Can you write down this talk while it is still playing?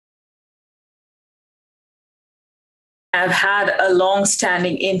I've had a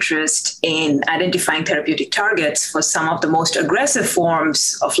long-standing interest in identifying therapeutic targets for some of the most aggressive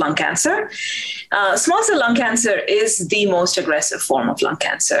forms of lung cancer. Small cell lung cancer is the most aggressive form of lung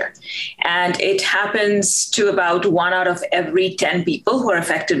cancer, and it happens to about 1 out of every 10 people who are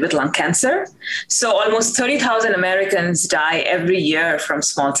affected with lung cancer. So almost 30,000 Americans die every year from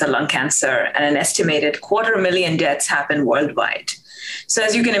small cell lung cancer, and an estimated 250,000 deaths happen worldwide. So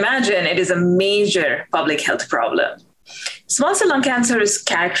as you can imagine, it is a major public health problem. Small cell lung cancer is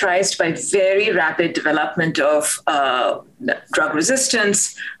characterized by very rapid development of drug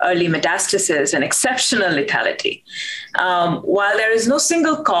resistance, early metastasis, and exceptional lethality. While there is no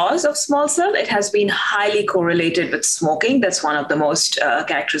single cause of small cell, it has been highly correlated with smoking. That's one of the most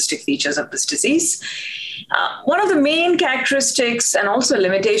characteristic features of this disease. One of the main characteristics and also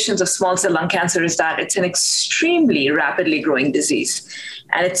limitations of small cell lung cancer is that it's an extremely rapidly growing disease,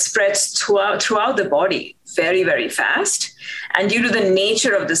 and it spreads throughout the body very, very fast. And due to the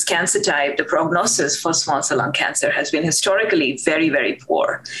nature of this cancer type, the prognosis for small cell lung cancer has been historically very, very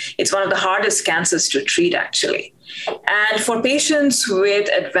poor. It's one of the hardest cancers to treat, actually. And for patients with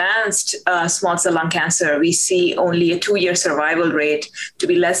advanced small cell lung cancer, we see only a 2-year survival rate to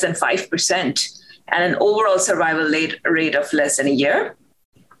be less than 5%, and an overall survival rate of less than a year.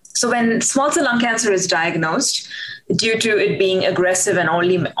 So when small cell lung cancer is diagnosed, due to it being aggressive and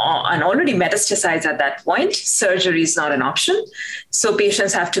already metastasized at that point, surgery is not an option. So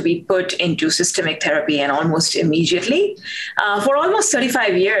patients have to be put into systemic therapy, and almost immediately. For almost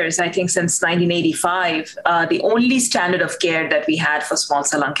 35 years, I think since 1985, the only standard of care that we had for small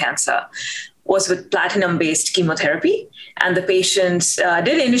cell lung cancer was with platinum-based chemotherapy. And the patients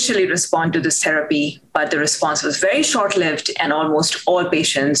did initially respond to this therapy, but the response was very short-lived, and almost all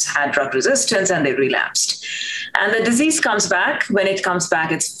patients had drug resistance and they relapsed. And the disease comes back. When it comes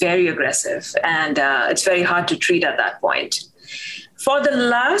back, it's very aggressive, and it's very hard to treat at that point. For the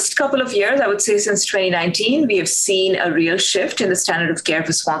last couple of years, I would say since 2019, we have seen a real shift in the standard of care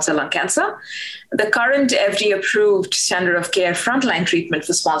for small cell lung cancer. The current FDA-approved standard of care frontline treatment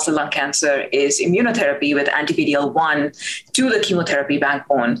for small cell lung cancer is immunotherapy with anti-PD-L1 to the chemotherapy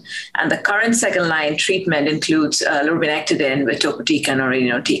backbone. And the current second-line treatment includes lurbinectedin with Topotecan or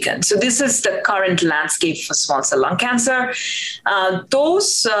Topotecan. So this is the current landscape for small cell lung cancer.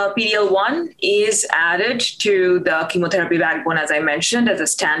 Those PD-L1 is added to the chemotherapy backbone, as I mentioned, as a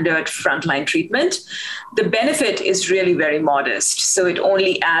standard frontline treatment. The benefit is really very modest. So it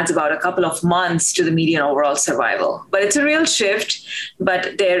only adds about a couple of months to the median overall survival. But it's a real shift,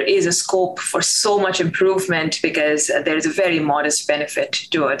 but there is a scope for so much improvement because there is a very modest benefit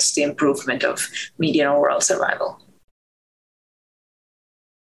towards the improvement of median overall survival.